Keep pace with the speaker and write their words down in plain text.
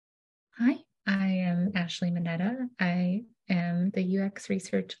Hi, I am Ashley Mineta. I am the UX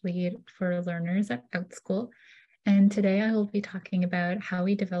research lead for learners at Outschool. And today I will be talking about how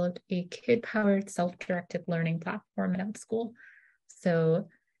we developed a kid-powered self-directed learning platform at Outschool. So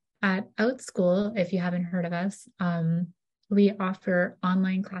at Outschool, if you haven't heard of us, we offer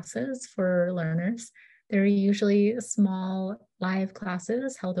online classes for learners. They're usually small live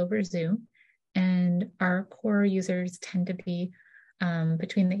classes held over Zoom, and our core users tend to be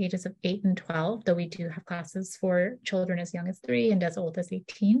between the ages of 8 and 12, though we do have classes for children as young as 3 and as old as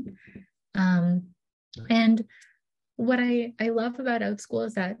 18. And what I love about Outschool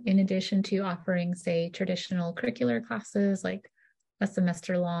is that in addition to offering, say, traditional curricular classes like a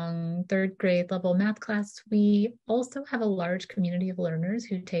semester long third grade level math class, we also have a large community of learners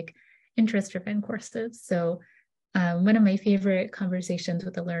who take interest driven courses. So, one of my favorite conversations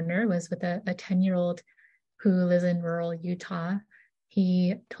with a learner was with a 10-year-old who lives in rural Utah.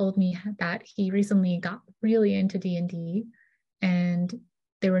 He told me that he recently got really into D&D, and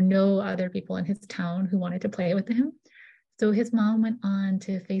there were no other people in his town who wanted to play with him. So his mom went on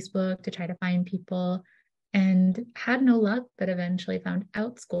to Facebook to try to find people and had no luck, but eventually found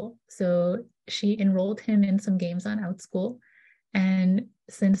Outschool. So she enrolled him in some games on Outschool. And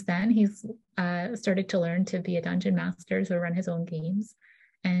since then, he's started to learn to be a dungeon master, so run his own games.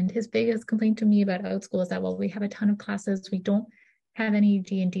 And his biggest complaint to me about Outschool is that while we have a ton of classes, we don't have any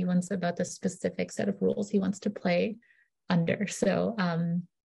D&D ones about the specific set of rules he wants to play under. So,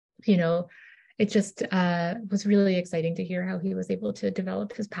 you know, it just was really exciting to hear how he was able to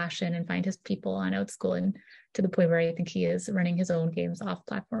develop his passion and find his people on Outschool, and to the point where I think he is running his own games off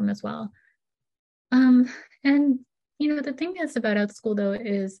platform as well. And the thing is about Outschool though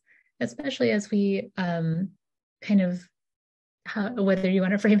is, especially as we kind of whether you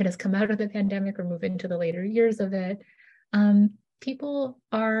want to frame it as come out of the pandemic or move into the later years of it, people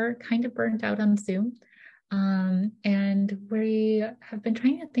are kind of burnt out on Zoom. And we have been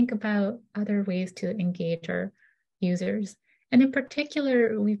trying to think about other ways to engage our users. And in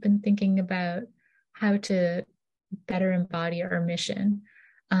particular, we've been thinking about how to better embody our mission.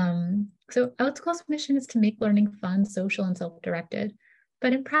 So Outschool's mission is to make learning fun, social, and self-directed.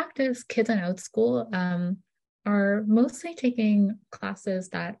 But in practice, kids on Outschool are mostly taking classes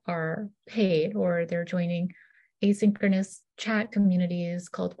that are paid, or they're joining asynchronous chat communities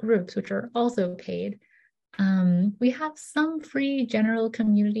called groups, which are also paid. We have some free general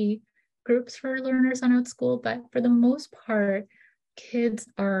community groups for learners on Outschool, but for the most part, kids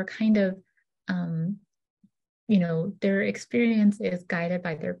are kind of, their experience is guided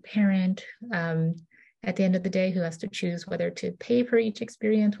by their parent at the end of the day, who has to choose whether to pay for each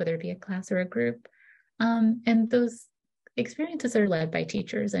experience, whether it be a class or a group. And those experiences are led by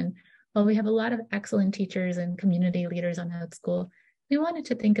teachers. And while we have a lot of excellent teachers and community leaders on Outschool, we wanted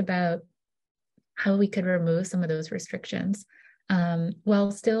to think about how we could remove some of those restrictions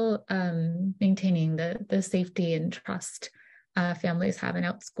while still maintaining the safety and trust families have in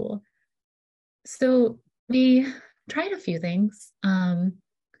Outschool. So we tried a few things.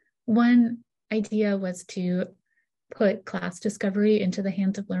 One idea was to put class discovery into the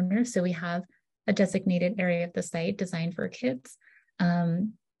hands of learners. So we have a designated area of the site designed for kids.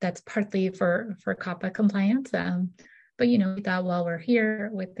 That's partly for COPPA compliance. But we thought while we're here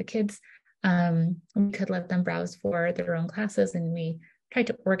with the kids, we could let them browse for their own classes, and we tried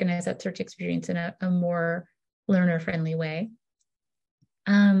to organize that search experience in a more learner-friendly way.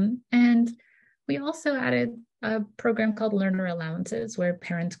 And we also added a program called Learner Allowances, where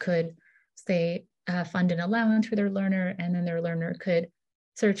parents could, say, fund an allowance for their learner, and then their learner could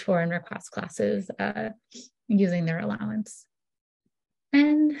search for and request classes using their allowance.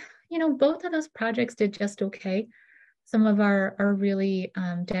 And, both of those projects did just okay. Some of our really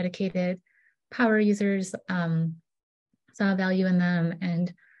dedicated power users saw value in them,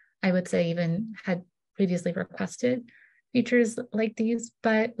 and I would say even had previously requested features like these.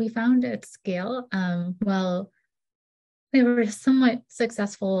 But we found at scale, while they were somewhat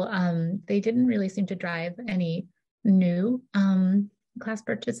successful, they didn't really seem to drive any new class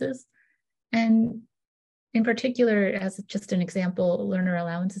purchases. And in particular, as just an example, learner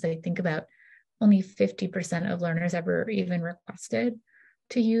allowances, I think about only 50% of learners ever even requested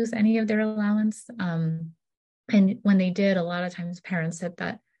to use any of their allowance. And when they did, a lot of times parents said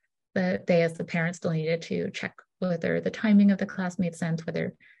that they, as the parents, still needed to check whether the timing of the class made sense,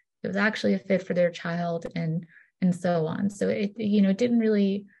 whether it was actually a fit for their child, and so on. So it didn't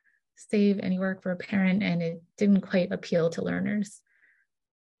really save any work for a parent, and it didn't quite appeal to learners.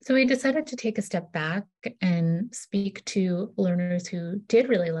 So we decided to take a step back and speak to learners who did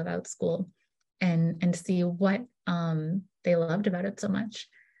really love Outschool and see what they loved about it so much.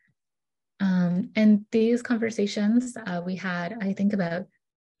 And these conversations, we had, I think, about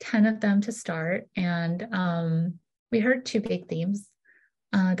 10 of them to start. And we heard two big themes.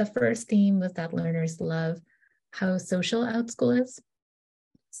 The first theme was that learners love how social Outschool is.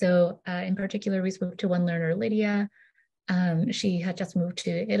 So in particular, we spoke to one learner, Lydia. She had just moved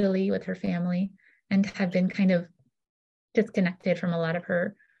to Italy with her family and had been kind of disconnected from a lot of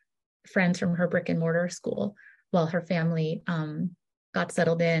her friends from her brick and mortar school while her family got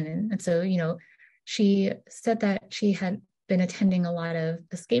settled in. And so, she said that she had been attending a lot of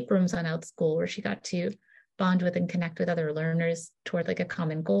escape rooms on Outschool where she got to bond with and connect with other learners toward like a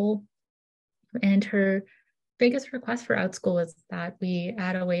common goal. And her biggest request for Outschool was that we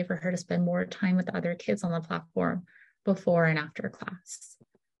add a way for her to spend more time with the other kids on the platform before and after class.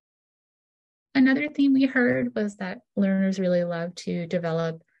 Another theme we heard was that learners really love to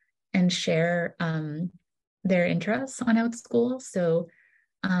develop and share their interests on Outschool. So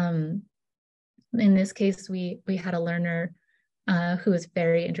in this case, we had a learner who was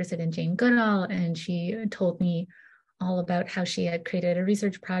very interested in Jane Goodall, and she told me all about how she had created a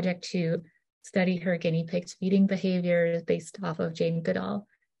research project to study her guinea pigs' feeding behaviors based off of Jane Goodall.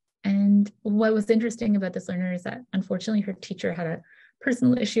 And what was interesting about this learner is that unfortunately her teacher had a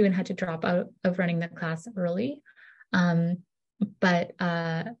personal issue and had to drop out of running the class early. But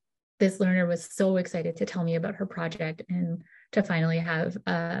this learner was so excited to tell me about her project and to finally have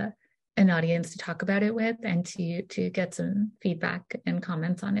an audience to talk about it with and to get some feedback and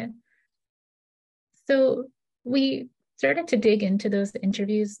comments on it. So we started to dig into those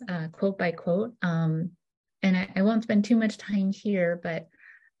interviews quote by quote. And I won't spend too much time here, but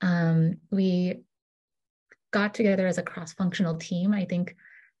we got together as a cross-functional team. I think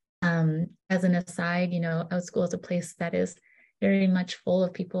as an aside, Outschool is a place that is very much full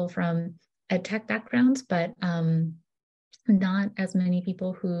of people from ed tech backgrounds, but not as many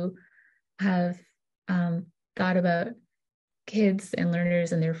people who have thought about kids and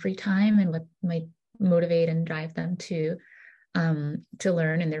learners in their free time and what might motivate and drive them to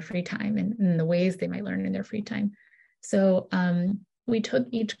learn in their free time and the ways they might learn in their free time. So we took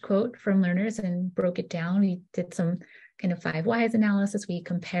each quote from learners and broke it down. We did some kind of 5 whys analysis. We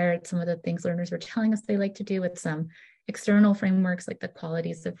compared some of the things learners were telling us they like to do with some external frameworks like the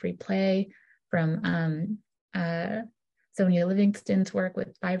qualities of free play from Sonia Livingston's work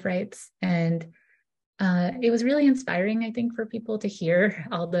with 5 rights. And it was really inspiring, I think, for people to hear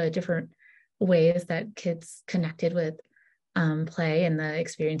all the different ways that kids connected with play and the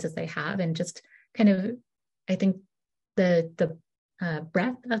experiences they have. And just kind of, I think the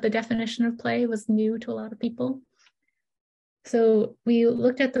breadth of the definition of play was new to a lot of people. So we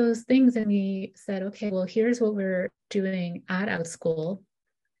looked at those things and we said, okay, well, here's what we're doing at Outschool.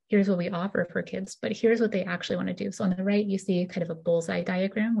 Here's what we offer for kids, but here's what they actually want to do. So on the right, you see kind of a bullseye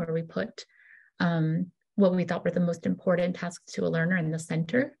diagram where we put what we thought were the most important tasks to a learner in the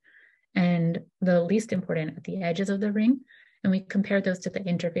center and the least important at the edges of the ring. And we compared those to the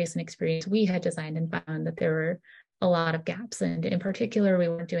interface and experience we had designed and found that there were a lot of gaps. And in particular, we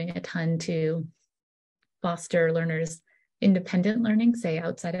weren't doing a ton to foster learners' independent learning, say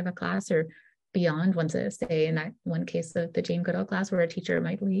outside of a class or beyond, once say in that one case of the Jane Goodall class where a teacher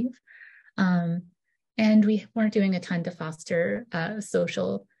might leave. And we weren't doing a ton to foster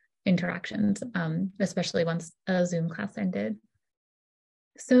social interactions, especially once a Zoom class ended.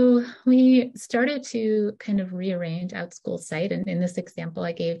 So we started to kind of rearrange Outschool's site. And in this example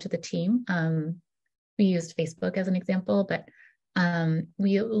I gave to the team, we used Facebook as an example, but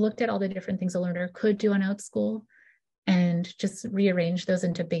we looked at all the different things a learner could do on Outschool and just rearrange those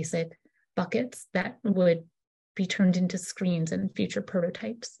into basic buckets that would be turned into screens and future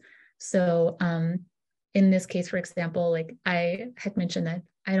prototypes. So in this case, for example, like I had mentioned that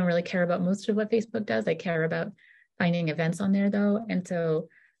I don't really care about most of what Facebook does. I care about finding events on there though. And so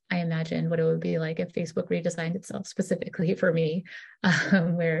I imagined what it would be like if Facebook redesigned itself specifically for me,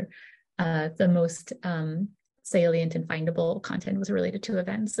 where the most salient and findable content was related to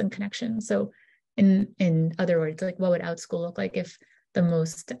events and connections. So in other words, like what would Outschool look like if the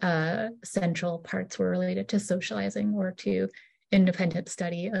most central parts were related to socializing or to independent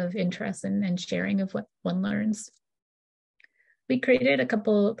study of interests and sharing of what one learns. We created a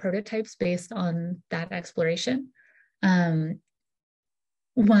couple prototypes based on that exploration. One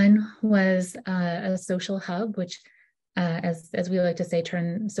was a social hub, which as we like to say,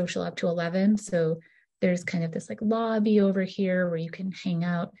 turn social up to 11. So there's kind of this like lobby over here where you can hang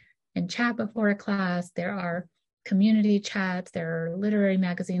out and chat before a class. There are community chats, there are literary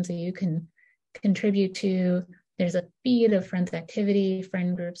magazines that you can contribute to. There's a feed of friends activity,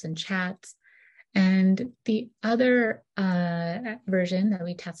 friend groups and chats. And the other version that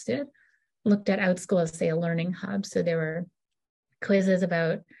we tested looked at Outschool as, say, a learning hub. So there were quizzes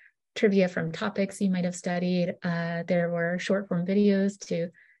about trivia from topics you might have studied. There were short form videos to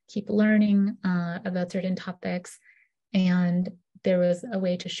keep learning about certain topics. And there was a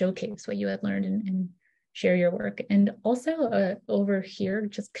way to showcase what you had learned and share your work. And also over here,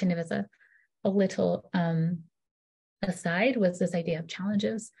 just kind of as a little aside, was this idea of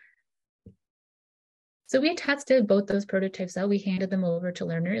challenges. So we tested both those prototypes out. We handed them over to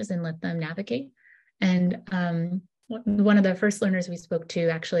learners and let them navigate. And one of the first learners we spoke to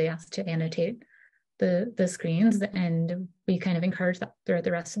actually asked to annotate the screens, and we kind of encouraged that throughout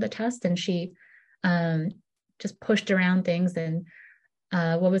the rest of the test. And she just pushed around things. And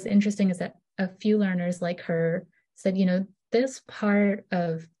what was interesting is that a few learners like her said, this part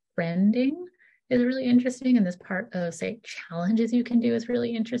of friending is really interesting, and this part of, say, challenges you can do is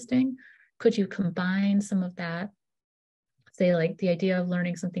really interesting. Could you combine some of that, say, like the idea of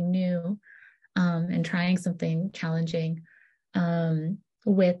learning something new and trying something challenging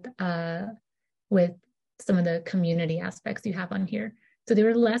with some of the community aspects you have on here? So they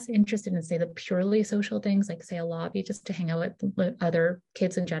were less interested in, say, the purely social things, like, say, a lobby just to hang out with other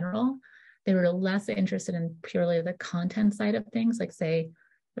kids in general. They were less interested in purely the content side of things, like, say,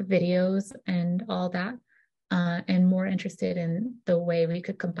 videos and all that. And more interested in the way we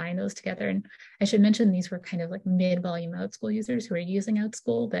could combine those together. And I should mention these were kind of like mid-volume Outschool users who were using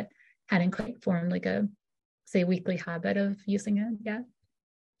Outschool, but hadn't quite formed like a, say, weekly habit of using it yet.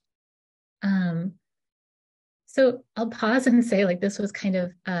 So I'll pause and say, like, this was kind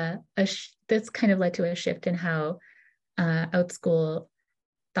of this kind of led to a shift in how Outschool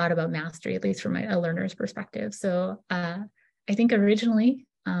thought about mastery, at least from a learner's perspective. So I think originally,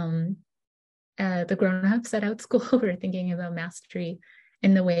 the grown-ups at Outschool were thinking about mastery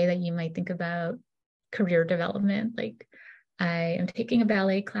in the way that you might think about career development. Like, I am taking a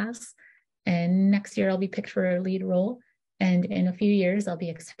ballet class, and next year I'll be picked for a lead role, and in a few years I'll be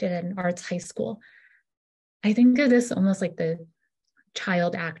accepted at an arts high school. I think of this almost like the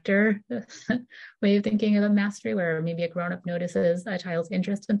child actor way of thinking about mastery, where maybe a grown-up notices a child's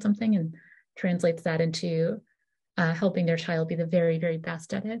interest in something and translates that into helping their child be the very, very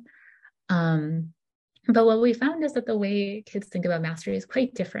best at it. But what we found is that the way kids think about mastery is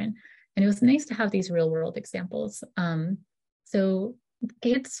quite different. And it was nice to have these real world examples. So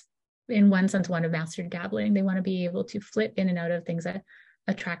kids, in one sense, want to master dabbling. They want to be able to flip in and out of things that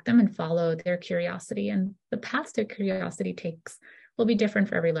attract them and follow their curiosity. And the path that curiosity takes will be different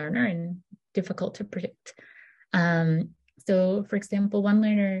for every learner and difficult to predict. So, for example, one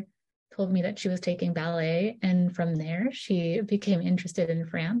learner told me that she was taking ballet, and from there she became interested in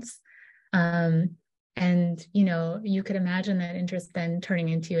France. And you could imagine that interest then turning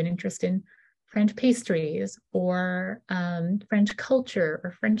into an interest in French pastries or French culture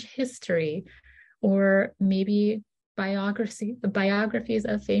or French history, or maybe biographies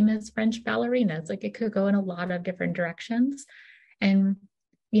of famous French ballerinas. Like, it could go in a lot of different directions. And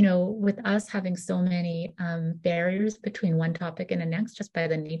with us having so many barriers between one topic and the next, just by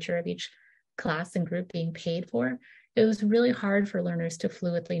the nature of each class and group being paid for, it was really hard for learners to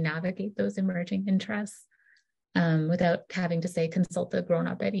fluidly navigate those emerging interests without having to, say, consult the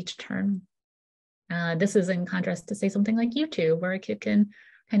grown-up at each turn. This is in contrast to, say, something like YouTube, where a kid can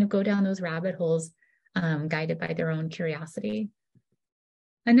kind of go down those rabbit holes guided by their own curiosity.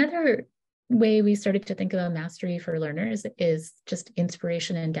 Another way we started to think about mastery for learners is just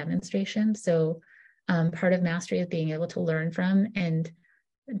inspiration and demonstration. So part of mastery is being able to learn from and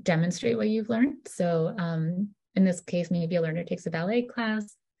demonstrate what you've learned. So in this case, maybe a learner takes a ballet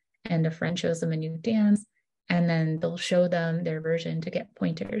class and a friend shows them a new dance, and then they'll show them their version to get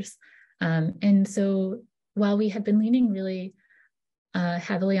pointers. And so while we had been leaning really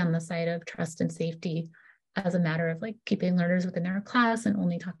heavily on the side of trust and safety as a matter of like keeping learners within their class and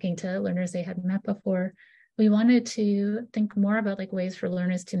only talking to learners they had met before, we wanted to think more about like ways for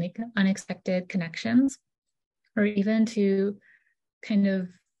learners to make unexpected connections, or even to kind of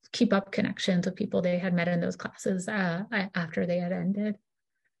keep up connections with people they had met in those classes after they had ended.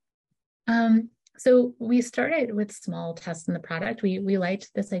 So we started with small tests in the product. We liked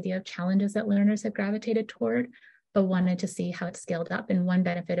this idea of challenges that learners had gravitated toward, but wanted to see how it scaled up. And one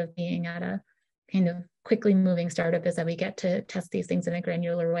benefit of being at a kind of quickly moving startup is that we get to test these things in a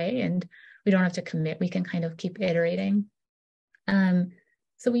granular way, and we don't have to commit. We can kind of keep iterating.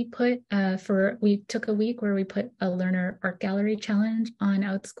 So we took a week where we put a learner art gallery challenge on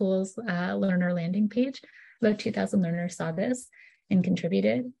Outschool's learner landing page. About 2,000 learners saw this and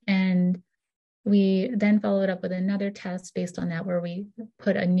contributed. And we then followed up with another test based on that, where we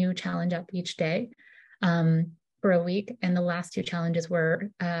put a new challenge up each day for a week. And the last two challenges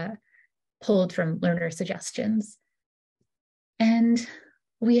were pulled from learner suggestions. And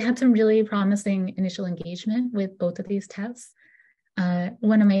we had some really promising initial engagement with both of these tests.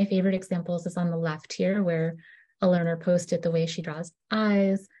 One of my favorite examples is on the left here, where a learner posted the way she draws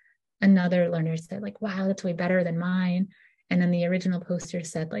eyes. Another learner said, like, wow, that's way better than mine. And then the original poster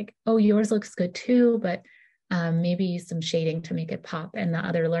said, like, oh, yours looks good too, but maybe some shading to make it pop. And the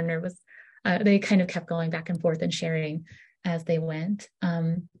other learner was, they kind of kept going back and forth and sharing as they went.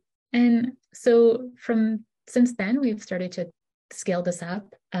 And so since then, we've started to scale this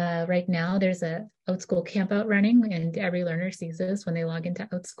up. Right now, there's a Outschool campout running, and every learner sees this when they log into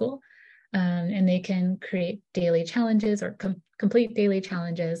Outschool. And they can create daily challenges or complete daily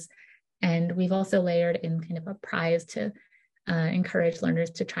challenges. And we've also layered in kind of a prize to encourage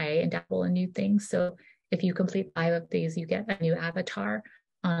learners to try and dabble in new things. So if you complete 5 of these, you get a new avatar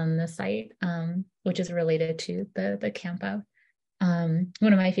on the site, which is related to the campout.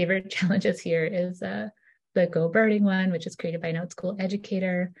 One of my favorite challenges here is the Go Birding one, which is created by an Outschool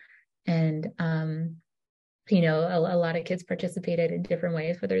educator. And a lot of kids participated in different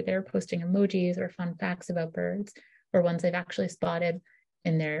ways, whether they're posting emojis or fun facts about birds, or ones they've actually spotted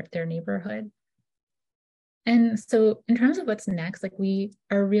in their neighborhood. And so in terms of what's next, like, we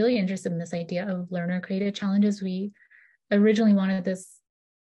are really interested in this idea of learner created challenges. We originally wanted this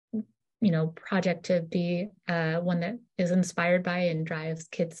project to be one that is inspired by and drives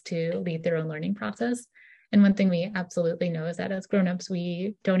kids to lead their own learning process. And one thing we absolutely know is that as grownups,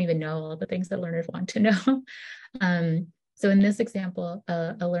 we don't even know all the things that learners want to know. So in this example,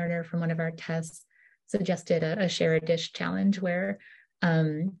 a learner from one of our tests suggested a share a dish challenge, where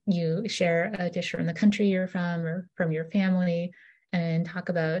you share a dish from the country you're from or from your family and talk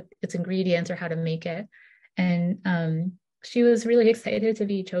about its ingredients or how to make it. And she was really excited to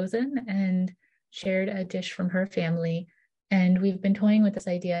be chosen and shared a dish from her family. And we've been toying with this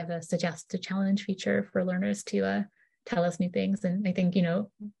idea of a suggest to challenge feature for learners to tell us new things. And I think,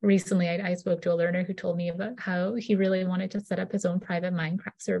 recently I spoke to a learner who told me about how he really wanted to set up his own private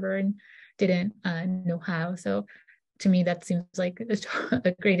Minecraft server and didn't know how. So to me, that seems like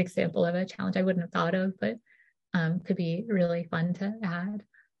a great example of a challenge I wouldn't have thought of, but could be really fun to add.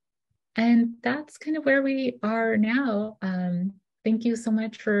 And that's kind of where we are now. Thank you so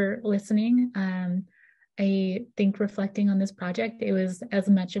much for listening. I think reflecting on this project, it was as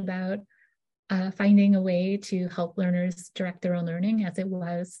much about finding a way to help learners direct their own learning as it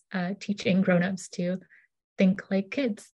was teaching grownups to think like kids.